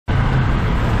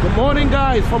Morning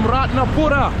guys, from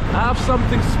Ratnapura. I have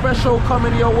something special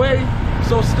coming your way,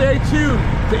 so stay tuned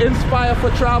to Inspire for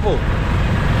Travel.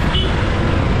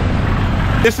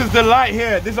 This is the light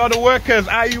here. These are the workers.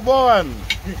 Ayuban,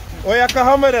 Oyaka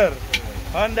Hamader,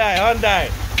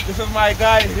 Hyundai. This is my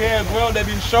guys here as well. They've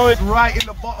been showing right in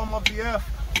the bottom of the earth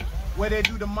where they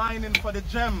do the mining for the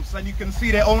gems, and you can see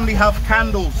they only have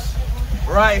candles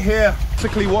right here.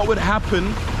 Basically what would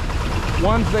happen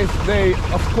once they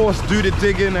of course do the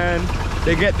digging and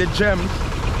they get the gems,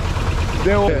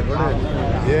 they'll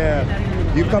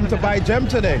yeah. You come to buy gem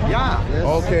today? Yeah. Yes.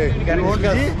 Okay.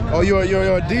 Oh,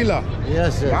 you're a dealer?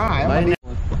 Yes, yes.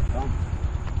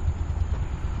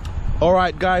 All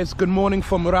right guys, good morning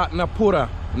from Ratnapura.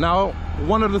 Now,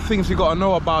 one of the things you got to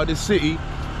know about this city,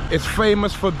 it's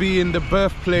famous for being the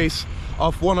birthplace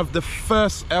of one of the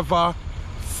first ever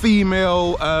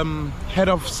female head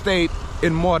of state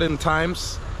in modern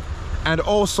times, and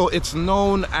also it's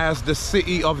known as the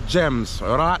city of gems.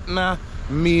 Ratna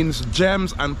means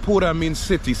gems and Pura means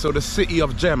city, so the city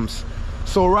of gems.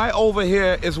 So right over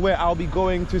here is where I'll be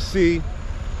going to see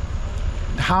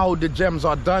how the gems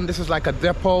are done. This is like a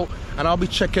depot, and I'll be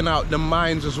checking out the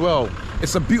mines as well.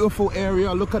 It's a beautiful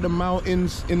area. Look at the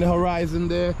mountains in the horizon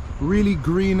there, really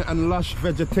green and lush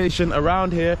vegetation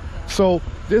around here. So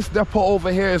this depot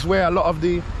over here is where a lot of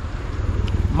the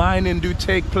mining do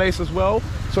take place as well.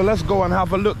 So let's go and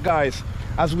have a look guys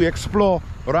as we explore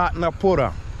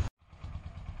Ratnapura.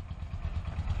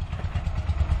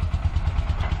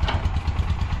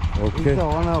 Okay. He's the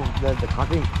one of the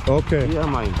cutting. Okay. We are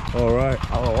mine. All right.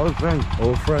 Our old friend.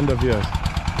 Old friend of yours.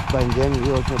 But then we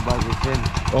also buy the same.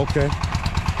 Okay.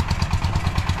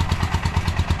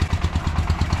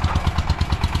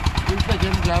 This the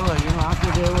gem flower, you know, after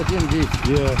they were in this.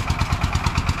 Yeah.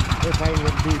 They find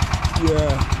with this.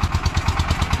 Yeah.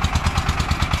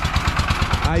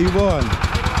 Are you born?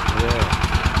 Yeah.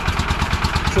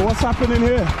 So what's happening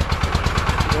here?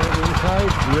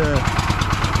 Inside. Yeah.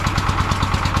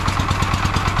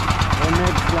 They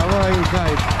make flower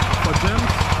inside. For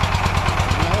gems?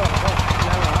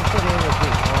 Flower after they were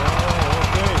in. Oh,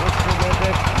 okay. So they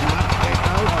take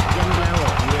out gem flower.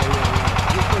 Yeah.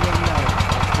 This is gem flower.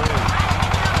 Okay.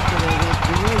 After they get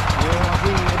finished, they are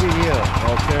working maybe here.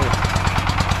 Okay.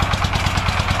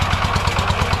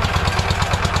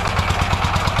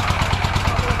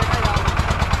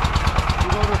 You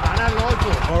go to tunnel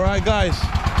also. All right, guys.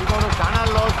 You go to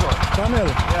tunnel also. Tunnel?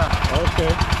 Yeah.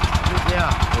 Okay.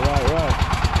 Yeah. Right.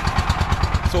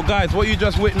 So guys, what you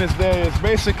just witnessed there is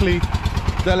basically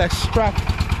they'll extract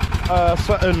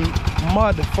certain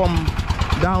mud from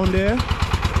down there,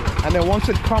 and then once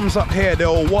it comes up here,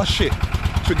 they'll wash it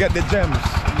to get the gems.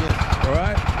 Yes. All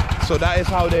right. So that is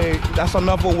how that's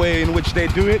another way in which they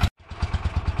do it.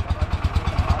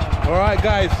 All right,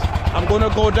 guys. I'm gonna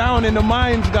go down in the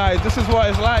mines, guys. This is what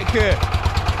it's like here.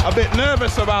 A bit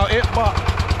nervous about it, but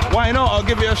why not? I'll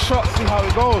give it a shot, see how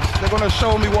it goes. They're gonna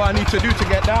show me what I need to do to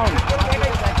get down.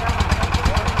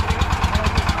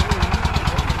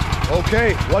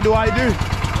 Okay, what do I do?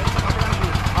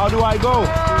 How do I go?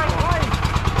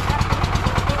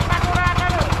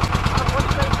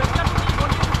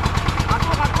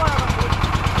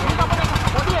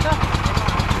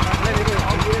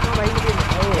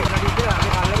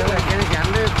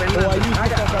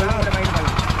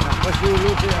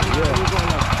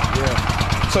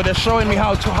 So they're showing me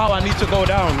how I need to go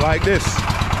down like this.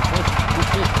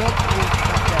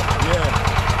 Yeah.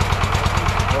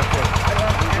 Okay.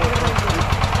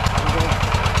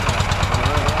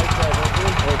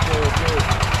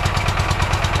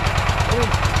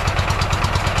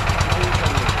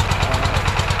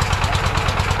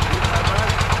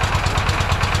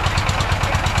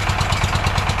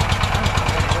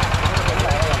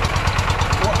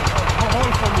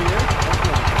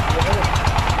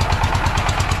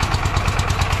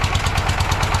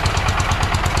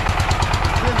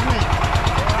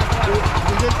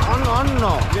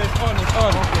 No. Yeah, it's on, it's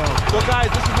on. Okay. So guys,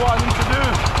 this is what I need to do.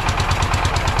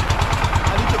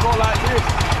 I need to go like this.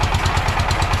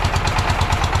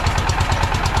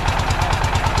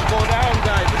 To go down,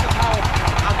 guys. This is how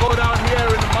I go down here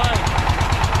in the mine.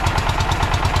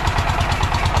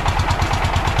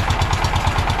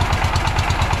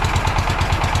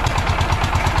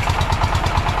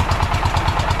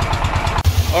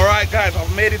 Alright guys,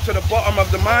 I've made it to the bottom of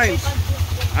the mines.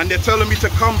 And they're telling me to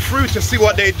come through to see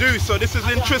what they do. So this is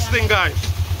interesting, guys.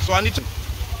 So I need to...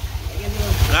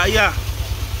 yeah.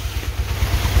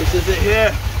 This is it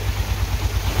here.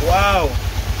 Wow.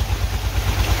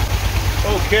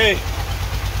 Okay.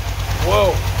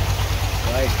 Whoa.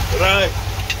 Right.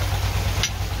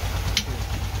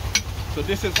 So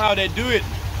this is how they do it.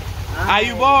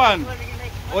 Ayuban.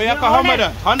 Oyaka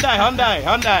Hamada.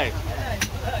 Hyundai.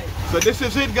 So this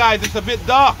is it, guys. It's a bit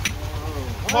dark.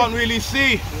 Can't really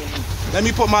see. Let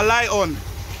me put my light on.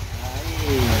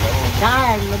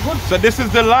 So this is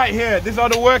the light here. These are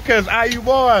the workers.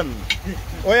 Ayuban.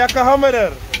 Oyaka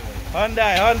Hamada.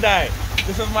 Hyundai.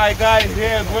 This is my guys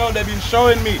here as well. They've been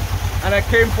showing me. And I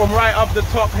came from right up the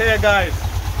top here, guys.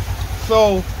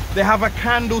 So they have a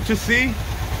candle to see.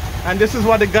 And this is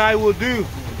what the guy will do.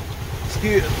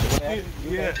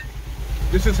 Yeah.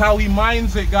 This is how he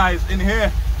mines it, guys, in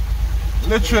here.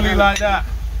 Literally like that.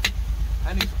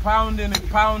 And he's pounding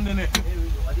it.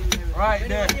 Right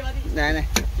there.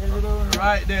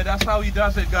 Right there. That's how he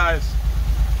does it, guys.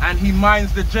 And he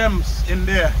mines the gems in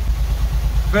there.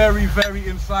 Very, very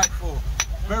insightful.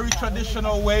 Very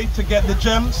traditional way to get the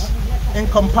gems in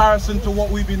comparison to what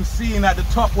we've been seeing at the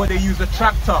top where they use a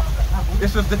tractor.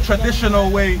 This is the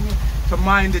traditional way to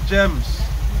mine the gems.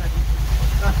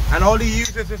 And all he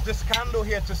uses is this candle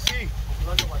here to see.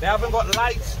 They haven't got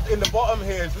lights in the bottom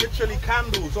here. It's literally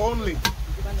candles only.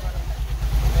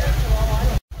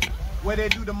 Where they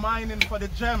do the mining for the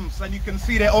gems, and you can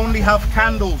see they only have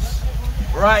candles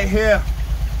right here,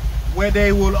 where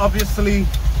they will obviously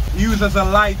use as a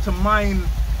light to mine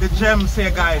the gems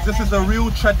here, guys. This is a real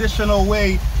traditional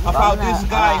way of how this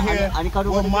guy here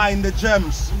will mine the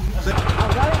gems. So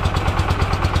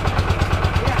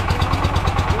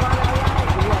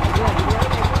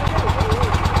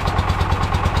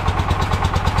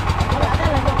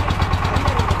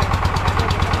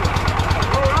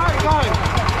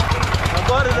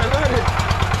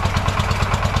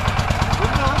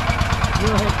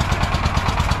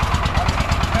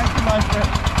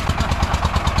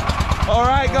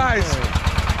Alright guys,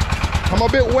 I'm a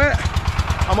bit wet,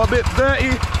 I'm a bit dirty,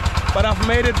 but I've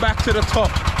made it back to the top.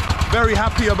 Very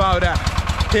happy about that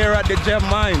here at the gem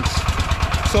mines.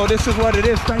 So this is what it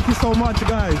is. Thank you so much,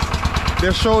 guys.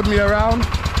 They showed me around.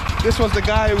 This was the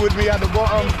guy with me at the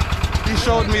bottom. He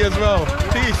showed me as well.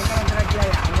 Peace.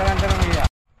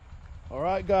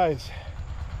 Alright guys,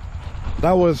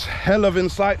 that was hell of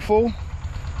insightful.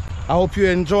 I hope you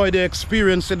enjoyed the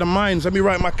experience in the mines. Let me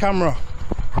right my camera.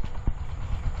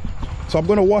 So I'm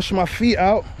gonna wash my feet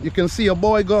out. You can see a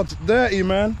boy got dirty,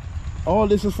 man. All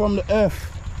this is from the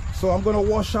earth. So I'm gonna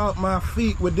wash out my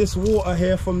feet with this water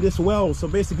here from this well. So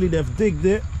basically they've digged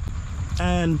it,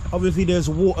 and obviously there's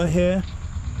water here.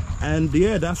 And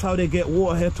yeah, that's how they get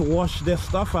water here to wash their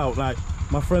stuff out. Like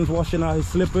my friend's washing out his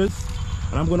slippers,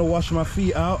 and I'm gonna wash my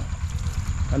feet out.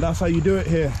 And that's how you do it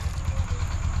here.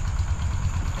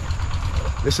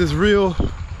 This is real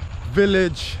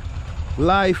village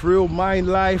life, real mine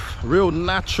life, real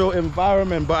natural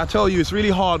environment. But I tell you, it's really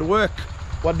hard work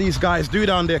what these guys do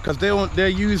down there, because they're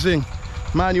using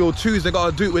manual tools. They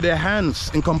got to do it with their hands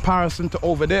in comparison to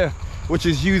over there, which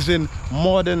is using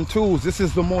modern tools. This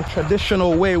is the more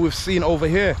traditional way we've seen over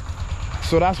here.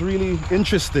 So that's really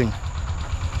interesting.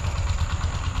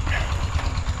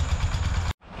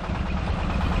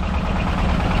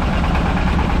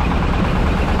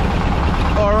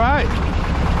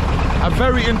 A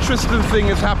very interesting thing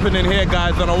is happening here,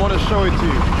 guys, and I want to show it to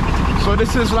you. So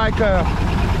this is like a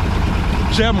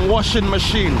gem washing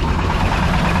machine.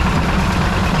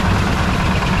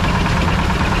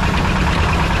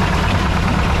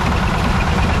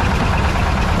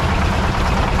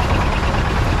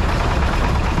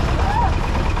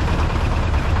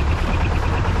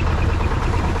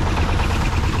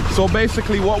 So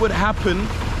basically what would happen,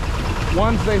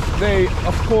 once they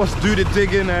of course do the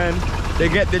digging and they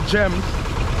get the gems,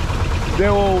 they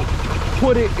will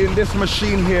put it in this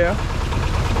machine here,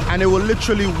 and it will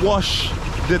literally wash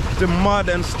the mud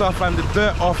and stuff and the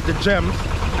dirt off the gems,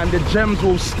 and the gems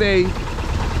will stay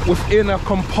within a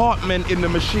compartment in the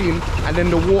machine, and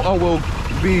then the water will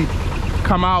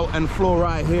come out and flow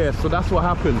right here. So that's what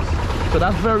happens. So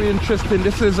that's very interesting.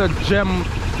 This is a gem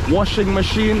washing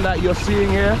machine that you're seeing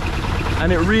here,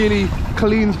 and it really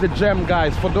cleans the gem,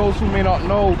 guys. For those who may not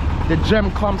know, the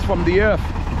gem comes from the earth,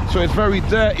 so it's very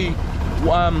dirty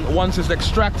once it's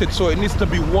extracted, so it needs to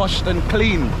be washed and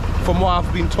cleaned, from what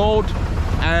I've been told.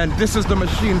 And this is the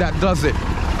machine that does it.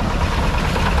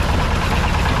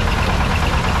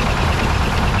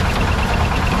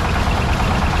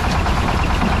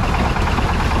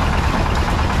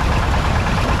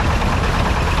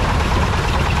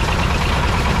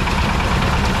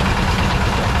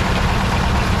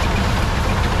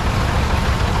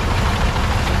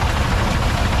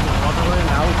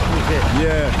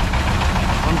 Yeah.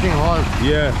 Something hot.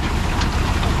 Yeah.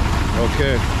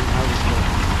 Okay.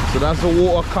 So that's the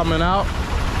water coming out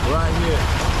right here.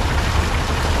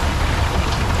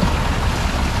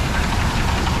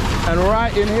 And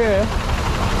right in here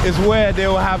is where they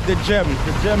will have the gems.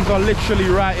 The gems are literally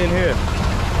right in here.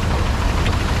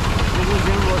 This is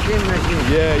gem washing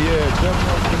machine. Yeah, yeah, gem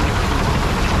washing machine.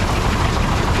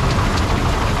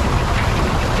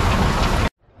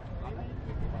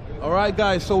 Alright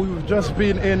guys, so we've just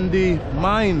been in the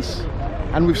mines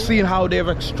and we've seen how they've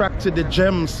extracted the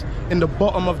gems in the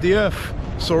bottom of the earth.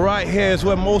 So right here is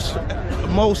where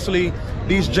mostly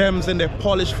these gems in their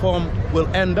polished form will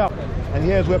end up. And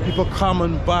here's where people come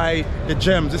and buy the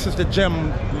gems. This is the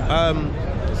gem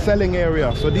selling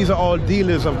area. So these are all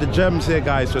dealers of the gems here,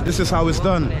 guys. So this is how it's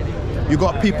done. You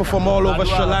got people from all over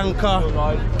Sri Lanka,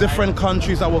 different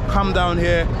countries that will come down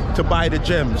here to buy the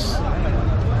gems.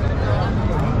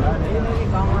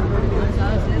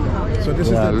 So this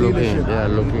is the dealership. They are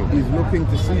looking. He's looking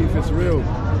to see if it's real.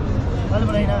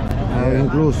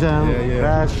 Inclusion,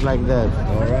 crash like that.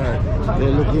 All right. They're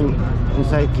looking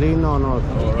inside clean or not.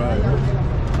 All right.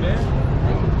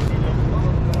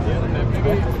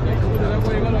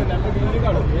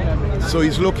 So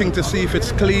he's looking to see if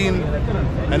it's clean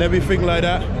and everything like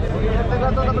that.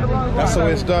 That's how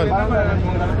it's done.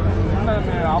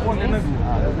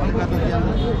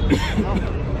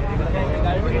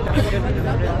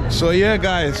 So yeah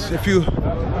guys, if you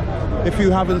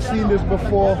haven't seen this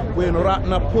before, we're in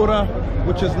Ratnapura,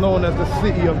 which is known as the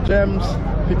city of gems.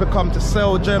 People come to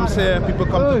sell gems here, people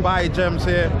come to buy gems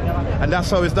here, and that's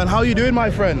how it's done. How are you doing, my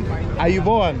friend? Are you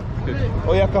born?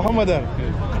 Oh yeah, Kahamadan.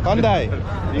 Kandai.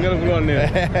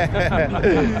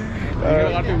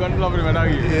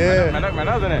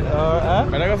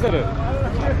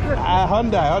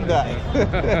 Hyundai.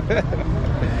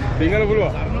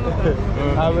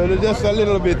 I mean, just a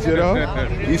little bit, you know.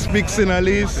 He speaks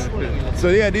Sinhalese. So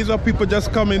yeah, these are people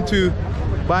just coming to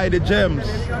buy the gems.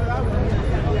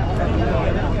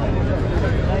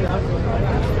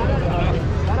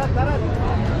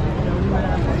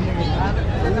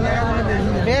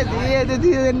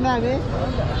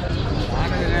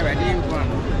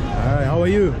 Alright, how are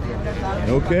you?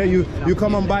 Okay, you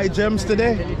come and buy gems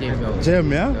today?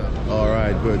 Gem, yeah?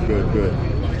 Alright, good.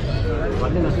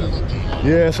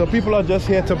 Yeah, so people are just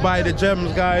here to buy the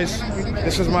gems, guys.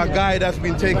 This is my guy that's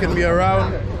been taking me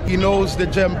around. He knows the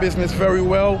gem business very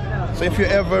well. So if you're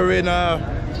ever in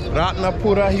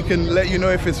Ratnapura, he can let you know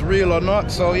if it's real or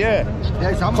not. So yeah,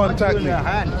 contact me.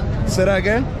 Say that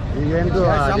again? You went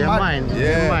to gem mine. Yeah.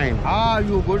 Gem mine. Ah,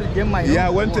 you go to gem mine. Yeah, I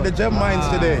went to the gem mines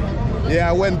today. Yeah,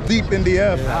 I went deep in the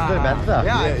earth.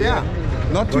 Yeah.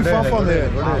 Not too far from here.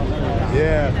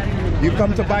 Yeah. You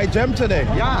come to buy gem today?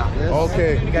 Yeah. Yes.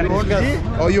 Okay.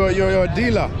 Oh, you're a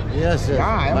dealer? Yes, yes.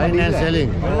 I'm a Buying and dealer.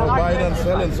 selling. Oh, buying and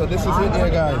selling. So this is it here,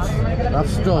 guys. Rough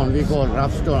stone, we call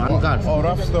rough stone, uncut. Oh,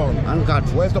 rough stone. Uncut.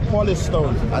 Where's the polished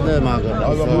stone? Other market.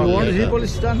 Other You market. want to see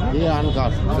police done? Yeah,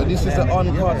 uncut. So this is the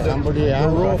uncut, the Somebody raw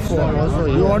rough stone form. also.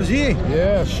 You want to see?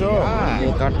 Yeah, sure.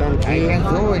 You cut and I clean. can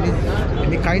show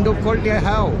any kind of quality I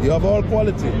have. You have all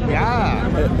quality.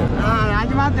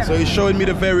 Yeah. So he's showing me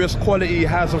the various quality he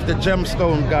has of the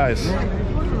gemstone, guys.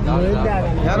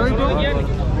 Yeah, right, bro?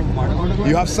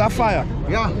 You have sapphire.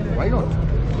 Yeah, why not?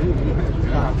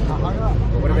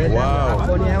 Wow.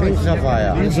 Pink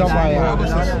sapphire. Pink sapphire.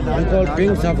 We call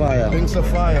pink sapphire. Pink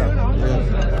sapphire. Yes.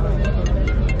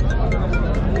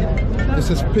 This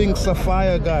is pink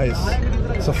sapphire, guys.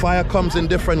 Sapphire comes in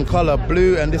different color,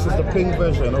 blue, and this is the pink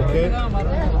version, okay?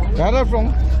 Where are you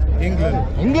from? England.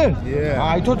 England? Yeah.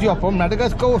 I thought you are from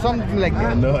Madagascar or something like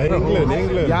that. No, England.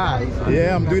 Yeah.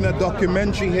 Yeah, I'm doing a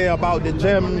documentary here about the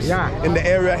gems in the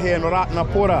area here in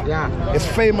Ratnapura. Yeah. It's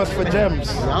famous for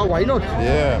gems. Yeah, why not?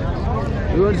 Yeah.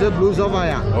 You want the blue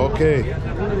sapphire? Okay.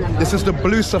 This is the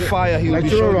blue sapphire he will be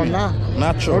Natural showing one, me. nah?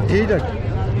 Natural. Not heated.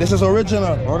 This is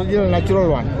original. Original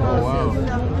natural one. Oh, wow.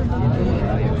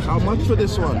 How much for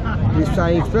this one? This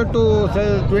I expect to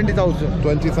sell 20,000.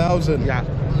 20,000. Yeah.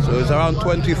 So it's around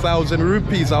 20,000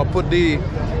 rupees. I'll put the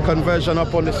conversion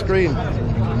up on the screen.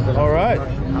 All right.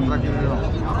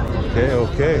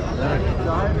 Okay.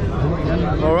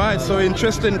 All right, so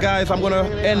interesting, guys. I'm gonna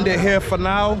end it here for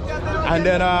now, and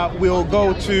then we'll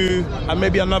go to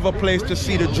maybe another place to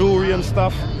see the jewelry and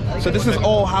stuff. So this is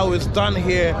all how it's done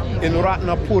here in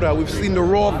Ratnapura. We've seen the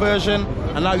raw version,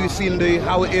 and now you've seen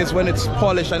how it is when it's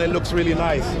polished and it looks really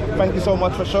nice. Thank you so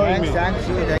much for showing me. Thanks.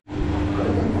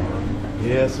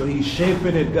 Yeah, so he's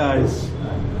shaping it, guys.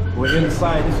 We're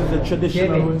inside. This is the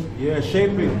traditional way. Yeah,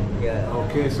 shaping. Yeah.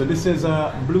 Okay, so this is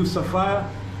a blue sapphire.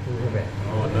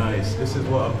 Oh, nice. This is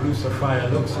what a blue sapphire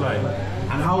looks like.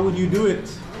 And how would you do it?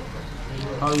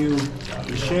 How you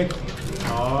shake?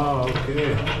 Oh,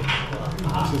 okay.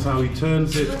 This is how he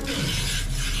turns it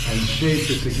and shapes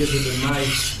it to give it a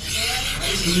nice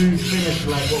smooth finish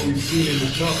like what we've seen in the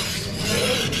shops.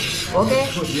 Okay.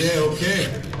 Yeah, okay.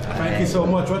 Thank you so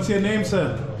much. What's your name,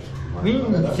 sir?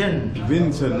 Vincent.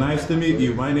 Vincent, nice to meet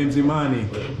you. My name's Imani.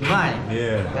 Mine.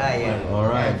 Yeah. Yeah. All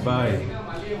right, bye.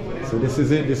 So this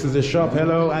is it. This is the shop.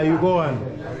 Hello, how you going?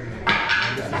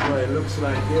 This is what it looks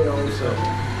like here also.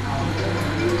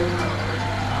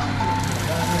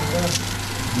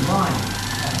 Mine.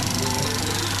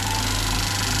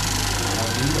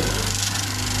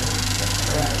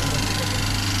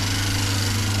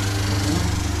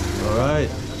 All right.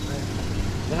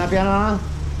 Kenapa piano?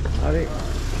 Hari.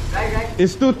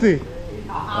 It's tutti.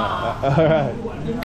 All right.